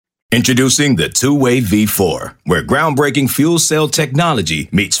Introducing the Two-Way V4, where groundbreaking fuel cell technology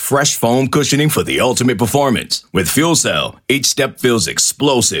meets fresh foam cushioning for the ultimate performance. With Fuel Cell, each step feels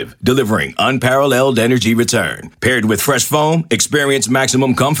explosive, delivering unparalleled energy return. Paired with fresh foam, experience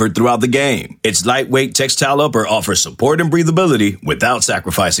maximum comfort throughout the game. Its lightweight textile upper offers support and breathability without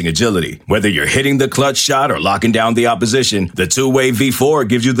sacrificing agility. Whether you're hitting the clutch shot or locking down the opposition, the Two-Way V4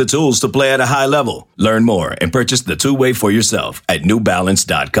 gives you the tools to play at a high level. Learn more and purchase the Two-Way for yourself at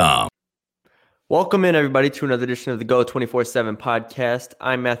newbalance.com. Welcome in, everybody, to another edition of the Go 24/7 podcast.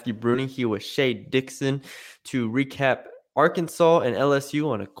 I'm Matthew Bruni here with Shay Dixon to recap Arkansas and LSU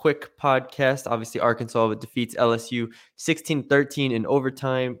on a quick podcast. Obviously, Arkansas defeats LSU 16-13 in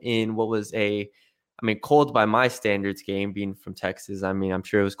overtime in what was cold by my standards game, being from Texas. I'm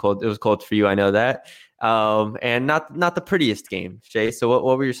sure it was cold. It was cold for you. I know that. And not the prettiest game, Shay. So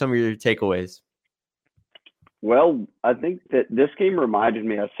what were some of your takeaways? Well, I think that this game reminded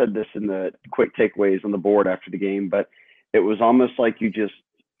me, I said this in the quick takeaways on the board after the game, but it was almost like you just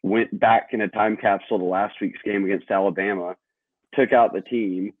went back in a time capsule to last week's game against Alabama, took out the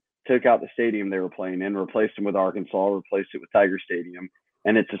team, took out the stadium they were playing in, replaced them with Arkansas, replaced it with Tiger Stadium,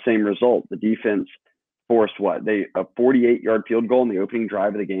 and it's the same result. The defense forced a 48-yard field goal in the opening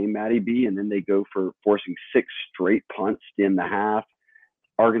drive of the game, Matty B, and then they go for forcing 6 straight punts in the half.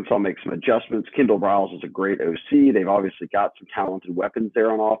 Arkansas makes some adjustments. Kendall Briles is a great OC. They've obviously got some talented weapons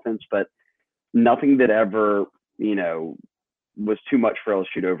there on offense, but nothing that ever, was too much for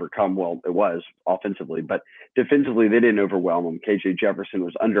LSU to overcome. Well, it was offensively, but defensively, they didn't overwhelm them. KJ Jefferson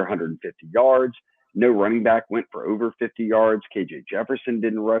was under 150 yards. No running back went for over 50 yards. KJ Jefferson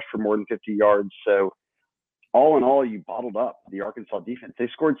didn't rush for more than 50 yards. So all in all, you bottled up the Arkansas defense. They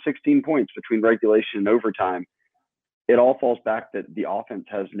scored 16 points between regulation and overtime. It all falls back that the offense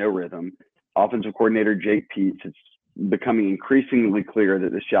has no rhythm. Offensive coordinator Jake Peetz, it's becoming increasingly clear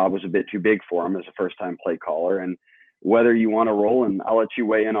that this job was a bit too big for him as a first-time play caller. And whether you want to roll, and I'll let you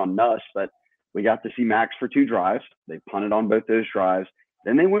weigh in on Nuss, but we got to see Max for 2 drives. They punted on both those drives.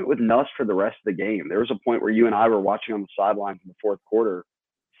 Then they went with Nuss for the rest of the game. There was a point where you and I were watching on the sidelines in the fourth quarter,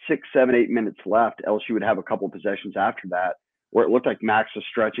 6, 7, 8 minutes left. LSU would have a couple of possessions after that where it looked like Max was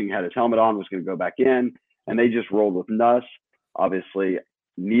stretching, had his helmet on, was going to go back in. And they just rolled with Nuss. Obviously,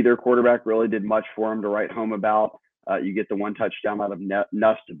 neither quarterback really did much for him to write home about. You get the 1 touchdown out of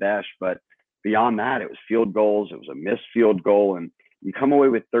Nuss to Besh, but beyond that, it was field goals. It was a missed field goal, and you come away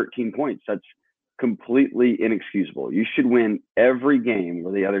with 13 points. That's completely inexcusable. You should win every game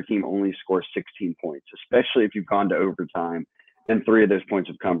where the other team only scores 16 points, especially if you've gone to overtime, and 3 of those points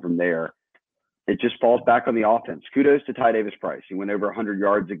have come from there. It just falls back on the offense. Kudos to Ty Davis-Price. He went over 100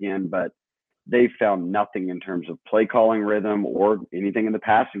 yards again, but they found nothing in terms of play calling rhythm or anything in the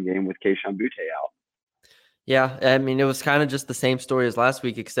passing game with Kayshon Boutte out. Yeah, it was kind of just the same story as last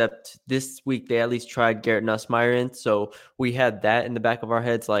week, except this week they at least tried Garrett Nussmeier in. So we had that in the back of our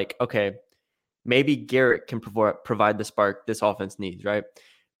heads, like, okay, maybe Garrett can provide the spark this offense needs, right?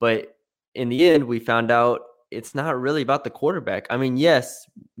 But in the end, we found out it's not really about the quarterback. Yes,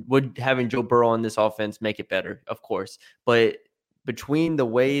 would having Joe Burrow on this offense make it better? Of course. But between the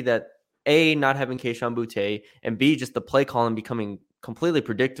way that A, not having Kayshon Boutte, and B, just the play calling becoming completely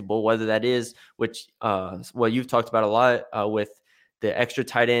predictable, whether that is, which you've talked about a lot with the extra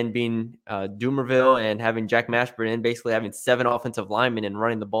tight end being Dumerville and having Jack Mashburn in, basically having 7 offensive linemen and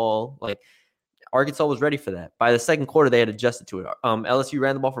running the ball. Like, Arkansas was ready for that. By the second quarter, they had adjusted to it. LSU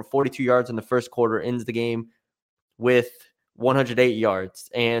ran the ball for 42 yards in the first quarter, ends the game with 108 yards.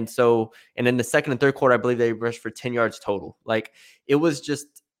 And in the second and third quarter, I believe they rushed for 10 yards total. Like, it was just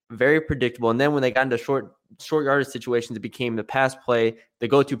very predictable. And then when they got into short yardage situations, it became the pass play. The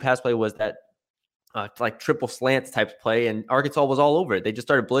go-to pass play was that triple slants type play, and Arkansas was all over it. They just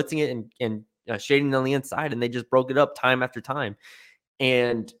started blitzing it and shading on the inside, and they just broke it up time after time.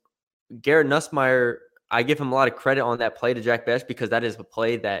 And Garrett Nussmeier, I give him a lot of credit on that play to Jack Besh, because that is a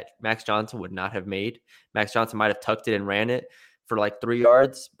play that Max Johnson would not have made. Max Johnson might have tucked it and ran it for like 3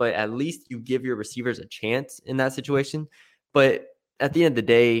 yards, but at least you give your receivers a chance in that situation. But at the end of the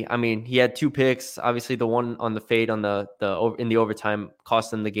day, he had 2 picks. Obviously, the one on the fade in the overtime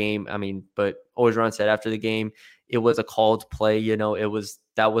cost them the game. But Orgeron said after the game, it was a called play.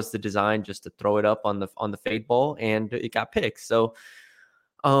 That was the design, just to throw it up on the fade ball, and it got picked. So,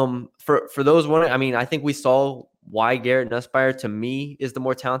 for those wondering, I think we saw why Garrett Nussmeier, to me, is the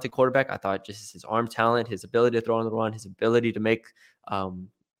more talented quarterback. I thought just his arm talent, his ability to throw on the run, his ability to make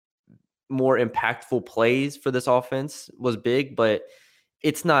more impactful plays for this offense was big, but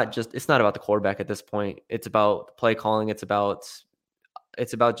it's not about the quarterback at this point. It's about play calling. It's about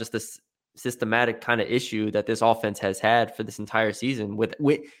just this systematic kind of issue that this offense has had for this entire season, with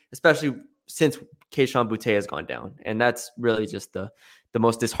especially since Kayshon Boutte has gone down. And that's really just the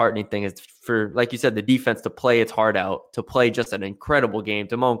most disheartening thing, is for, like you said, the defense to play its heart out, to play just an incredible game.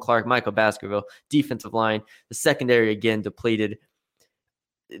 Damone Clark, Michael Baskerville, defensive line, the secondary again depleted.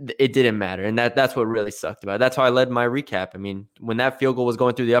 It didn't matter. And that's what really sucked about it. That's how I led my recap. I mean, when that field goal was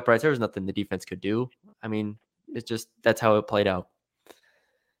going through the uprights, there was nothing the defense could do. I mean, it's just, that's how it played out.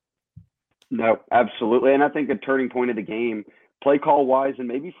 No, absolutely. And I think a turning point of the game, play call wise, and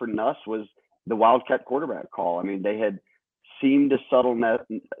maybe for Nuss, was the Wildcat quarterback call. I mean, they had seemed to settle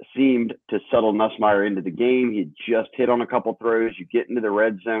Nussmeier into the game. He just hit on a couple throws. You get into the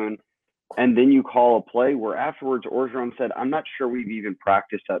red zone, and then you call a play where afterwards Orgeron said, I'm not sure we've even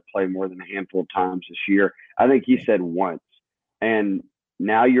practiced that play more than a handful of times this year. I think he said once. And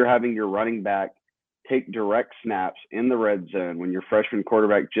now you're having your running back take direct snaps in the red zone when your freshman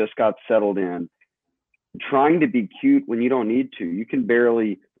quarterback just got settled in, trying to be cute when you don't need to. You can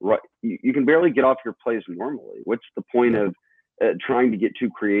barely get off your plays normally. What's the point of trying to get too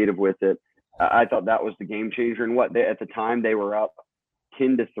creative with it? I thought that was the game changer. And at the time they were up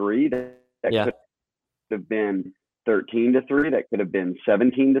 10-3. That could have been 13-3. That could have been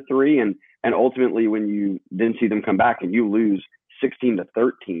 17-3. And ultimately, when you then see them come back and you lose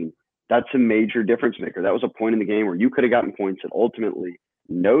 16-13, that's a major difference maker. That was a point in the game where you could have gotten points that ultimately,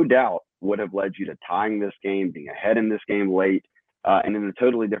 no doubt, would have led you to tying this game, being ahead in this game late, and in a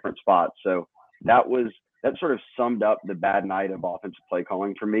totally different spot. So that sort of summed up the bad night of offensive play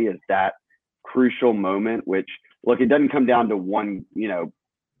calling for me, is that crucial moment, which, look, it doesn't come down to one,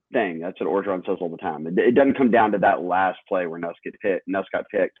 thing. That's what Orgeron says all the time. It doesn't come down to that last play where Nuss got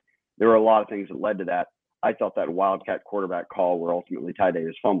picked. There were a lot of things that led to that. I thought that Wildcat quarterback call where ultimately Ty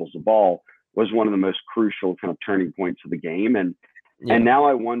Davis fumbles the ball was one of the most crucial kind of turning points of the game. And now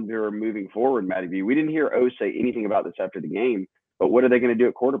I wonder, moving forward, Matty B, we didn't hear O say anything about this after the game, but what are they going to do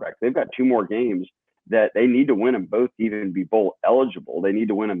at quarterback? They've got 2 more games that they need to win them both to even be bowl eligible. They need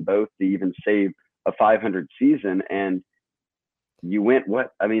to win them both to even save a 500 season. And you went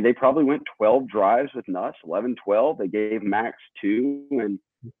they probably went 12 drives with Nuss, 11-12. They gave Max 2. And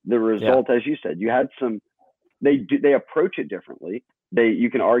the result, as you said, you had they approach it differently.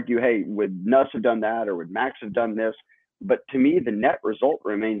 You can argue, hey, would Nuss have done that, or would Max have done this? But to me, the net result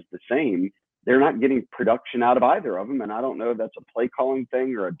remains the same. They're not getting production out of either of them. And I don't know if that's a play calling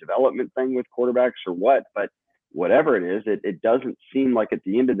thing or a development thing with quarterbacks or what, but whatever it is, it doesn't seem like at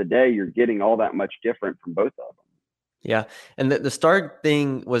the end of the day, you're getting all that much different from both of them. Yeah. And the start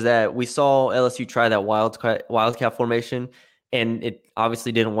thing was that we saw LSU try that wildcat formation, and it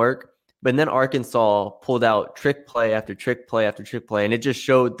obviously didn't work. But then Arkansas pulled out trick play after trick play after trick play, and it just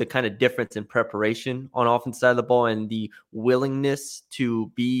showed the kind of difference in preparation on offense side of the ball and the willingness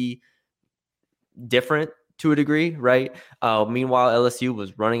to be different to a degree, right? Meanwhile, LSU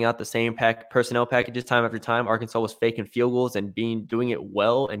was running out the same personnel packages time after time. Arkansas was faking field goals and doing it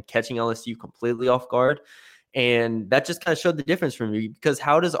well and catching LSU completely off guard. And that just kind of showed the difference for me, because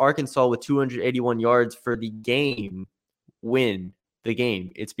how does Arkansas with 281 yards for the game win the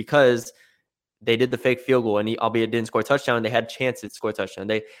game? It's because they did the fake field goal, and albeit didn't score a touchdown, they had chances to score a touchdown.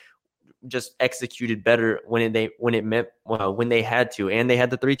 They just executed better when they had to, and they had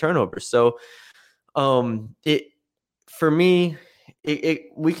the 3 turnovers. So for me,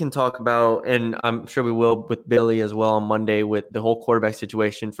 we can talk about, and I'm sure we will with Billy as well on Monday, with the whole quarterback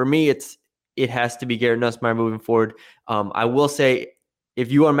situation. For me, it has to be Garrett Nussmeier moving forward. I will say, if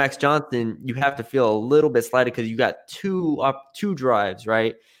you are Max Johnson, you have to feel a little bit slighted because you got 2 drives,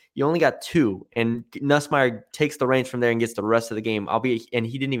 right? You only got 2, and Nussmeier takes the reins from there and gets the rest of the game. And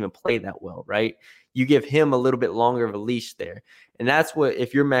he didn't even play that well, right? You give him a little bit longer of a leash there. And that's what,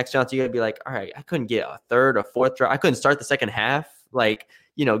 if you're Max Johnson, you got to be like, all right, I couldn't get a 3rd or 4th drive. I couldn't start the second half,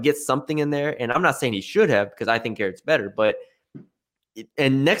 get something in there. And I'm not saying he should have, because I think Garrett's better, but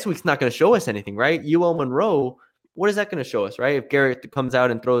next week's not going to show us anything, right? UL Monroe, what is that going to show us, right? If Garrett comes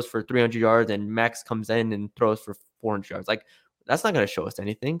out and throws for 300 yards and Max comes in and throws for 400 yards, that's not going to show us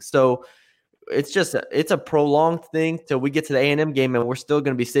anything. So it's a prolonged thing till we get to the A&M game, and we're still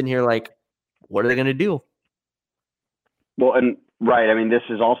going to be sitting here like, what are they going to do? Well, and right. I mean, this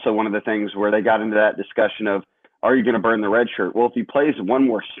is also one of the things where they got into that discussion of, are you going to burn the red shirt? Well, if he plays one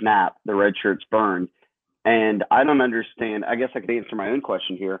more snap, the red shirt's burned. And I don't understand. I guess I could answer my own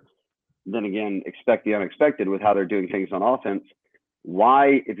question here. Then again, expect the unexpected with how they're doing things on offense.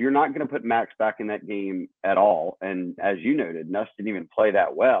 Why, if you're not going to put Max back in that game at all, and as you noted, Nuss didn't even play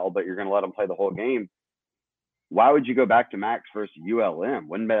that well, but you're going to let him play the whole game, why would you go back to Max versus ULM?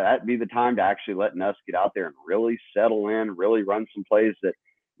 Wouldn't that be the time to actually let Nuss get out there and really settle in, really run some plays that,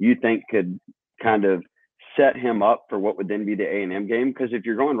 you think could kind of set him up for what would then be the A&M game? Because if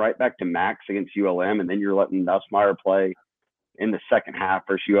you're going right back to Max against ULM and then you're letting Nussmeier play in the second half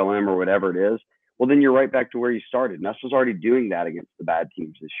versus ULM or whatever it is, well, then you're right back to where you started. Nuss was already doing that against the bad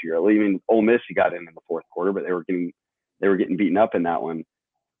teams this year. I mean, Ole Miss, he got in the fourth quarter, but they were getting beaten up in that one.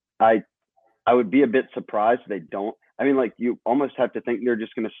 I would be a bit surprised if they don't. I mean, like, you almost have to think they're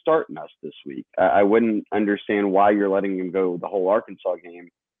just going to start Nuss this week. I wouldn't understand why you're letting him go the whole Arkansas game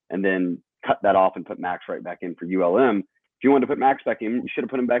and then cut that off and put Max right back in for ULM. If you wanted to put Max back in, you should have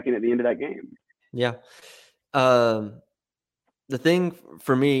put him back in at the end of that game. Yeah. The thing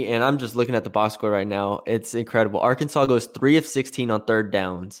for me, and I'm just looking at the box score right now, it's incredible. Arkansas goes 3 of 16 on third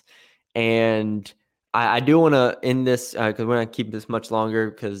downs. And I do want to end this because we're not keeping this much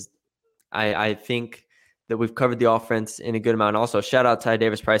longer because I think that we've covered the offense in a good amount. Also, shout out Ty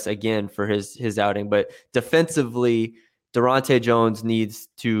Davis Price again for his outing. But defensively, Durante Jones needs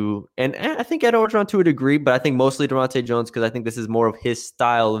to, and I think Ed Orgeron to a degree, but I think mostly Durante Jones because I think this is more of his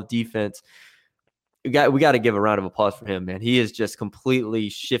style of defense. We got to give a round of applause for him, man. He has just completely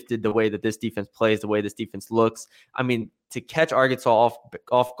shifted the way that this defense plays, the way this defense looks. I mean, to catch Arkansas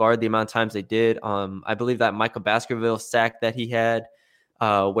off guard the amount of times they did, I believe that Michael Baskerville sack that he had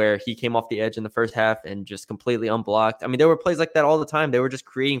where he came off the edge in the first half and just completely unblocked. I mean, there were plays like that all the time. They were just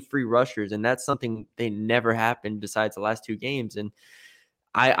creating free rushers, and that's something they never happened besides the last two games. And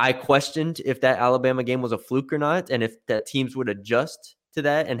I questioned if that Alabama game was a fluke or not, and if that teams would adjust to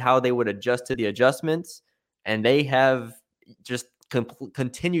that and how they would adjust to the adjustments. And they have just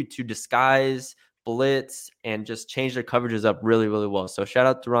continued to disguise, blitz, and just change their coverages up really, really well. So shout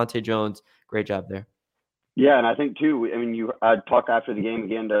out to Durante Jones. Great job there. Yeah, and I think too, I mean, I talked after the game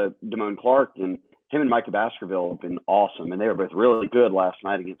again to Damone Clark, and him and Micah Baskerville have been awesome. And they were both really good last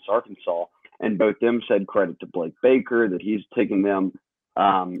night against Arkansas. And both them said credit to Blake Baker, that he's taken them,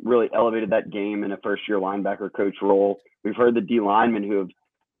 really elevated that game in a first-year linebacker coach role. We've heard the D linemen who have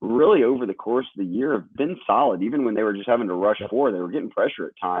really over the course of the year have been solid. Even when they were just having to rush forward, they were getting pressure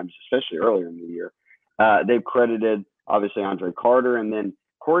at times, especially earlier in the year. They've credited, obviously, Andre Carter. And then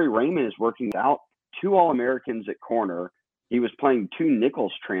Corey Raymond is working out 2 All-Americans at corner. He was playing 2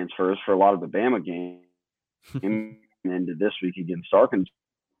 Nichols transfers for a lot of the Bama games into this week against Arkansas.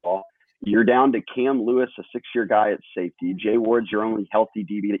 You're down to Cam Lewis, a 6-year guy at safety. Jay Ward's your only healthy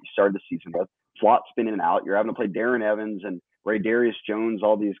DB that you started the season with. Slot spinning out. You're having to play Darren Evans and Ray Darius Jones,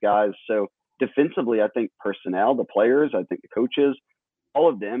 all these guys. So defensively, I think personnel, the players, I think the coaches, all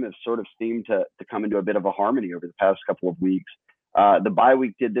of them have sort of seemed to come into a bit of a harmony over the past couple of weeks. The bye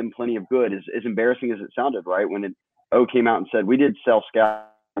week did them plenty of good. As embarrassing as it sounded, right? When O came out and said, we did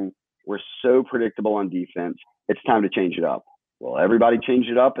self-scouting. We're so predictable on defense. It's time to change it up. Well, everybody changed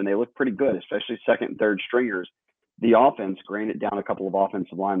it up, and they look pretty good, especially second and third stringers. The offense, granted down a couple of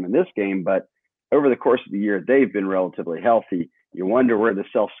offensive linemen this game, but over the course of the year, they've been relatively healthy. You wonder where the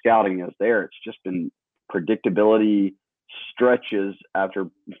self-scouting is there. It's just been predictability stretches after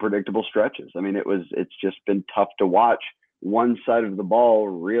predictable stretches. I mean, it's just been tough to watch one side of the ball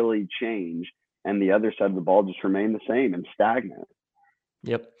really change and the other side of the ball just remain the same and stagnant.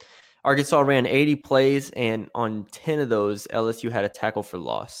 Yep. Arkansas ran 80 plays, and on 10 of those, LSU had a tackle for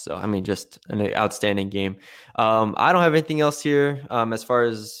loss. So, I mean, just an outstanding game. I don't have anything else here as far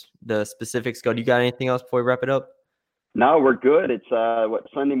as the specifics go. Do you got anything else before we wrap it up? No, we're good. It's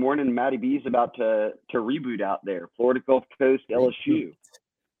Sunday morning. Matty B's about to reboot out there. Florida Gulf Coast, LSU.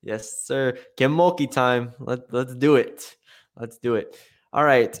 Yes, sir. Kim Mulkey time. Let's do it. Let's do it. All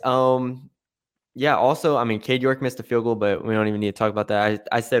right. Yeah, also, I mean, Cade York missed a field goal, but we don't even need to talk about that.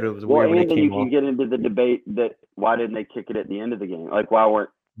 I said it was weird when it came off. You can get into the debate that why didn't they kick it at the end of the game? Like, why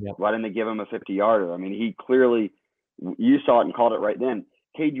didn't they give him a 50-yarder? I mean, he clearly – you saw it and called it right then.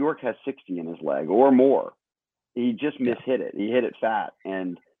 Cade York has 60 in his leg or more. He just mishit it. He hit it fat,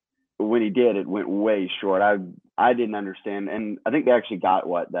 and when he did, it went way short. I didn't understand, and I think they actually got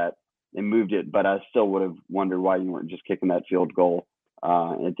that they moved it, but I still would have wondered why you weren't just kicking that field goal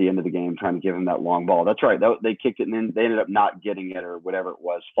at the end of the game, trying to give him that long ball. That's right. They kicked it, and then they ended up not getting it or whatever it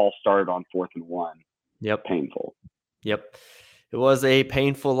was. False start on 4th and 1. Yep. Painful. Yep. It was a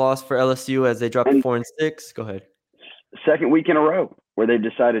painful loss for LSU as they dropped 4 and 6. Go ahead. Second week in a row where they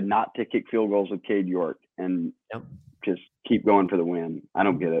decided not to kick field goals with Cade York and just keep going for the win. I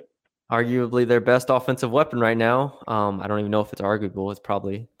don't get it. Arguably their best offensive weapon right now. I don't even know if it's arguable. It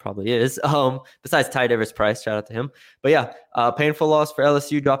probably is. Besides Ty Davis Price, shout out to him. But yeah, painful loss for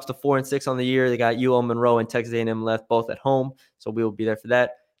LSU. Drops to 4 and 6 on the year. They got UL Monroe and Texas A&M left, both at home. So we will be there for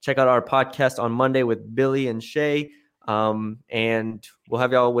that. Check out our podcast on Monday with Billy and Shay. And we'll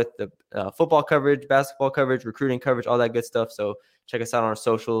have y'all with the football coverage, basketball coverage, recruiting coverage, all that good stuff. So Check us out on our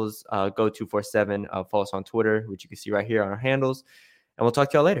socials. Go 247. Follow us on Twitter, which you can see right here on our handles. And we'll talk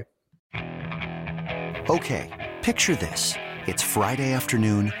to y'all later. Okay, picture this. It's Friday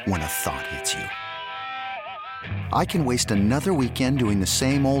afternoon when a thought hits you. I can waste another weekend doing the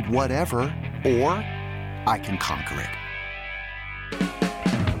same old whatever, or I can conquer it.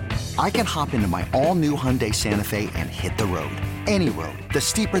 I can hop into my all-new Hyundai Santa Fe and hit the road. Any road. The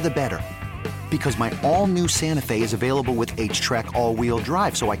steeper, the better. Because my all-new Santa Fe is available with H-Track all-wheel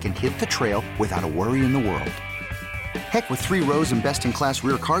drive, so I can hit the trail without a worry in the world. Heck, with 3 rows and best-in-class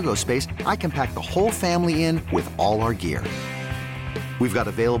rear cargo space, I can pack the whole family in with all our gear. We've got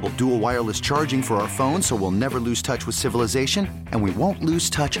available dual wireless charging for our phones, so we'll never lose touch with civilization, and we won't lose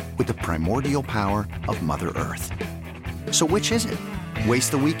touch with the primordial power of Mother Earth. So which is it?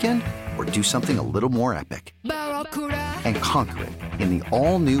 Waste the weekend or do something a little more epic? And conquer it in the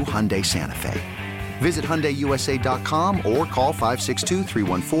all-new Hyundai Santa Fe. Visit HyundaiUSA.com or call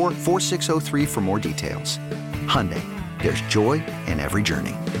 562-314-4603 for more details. Hyundai, there's joy in every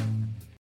journey.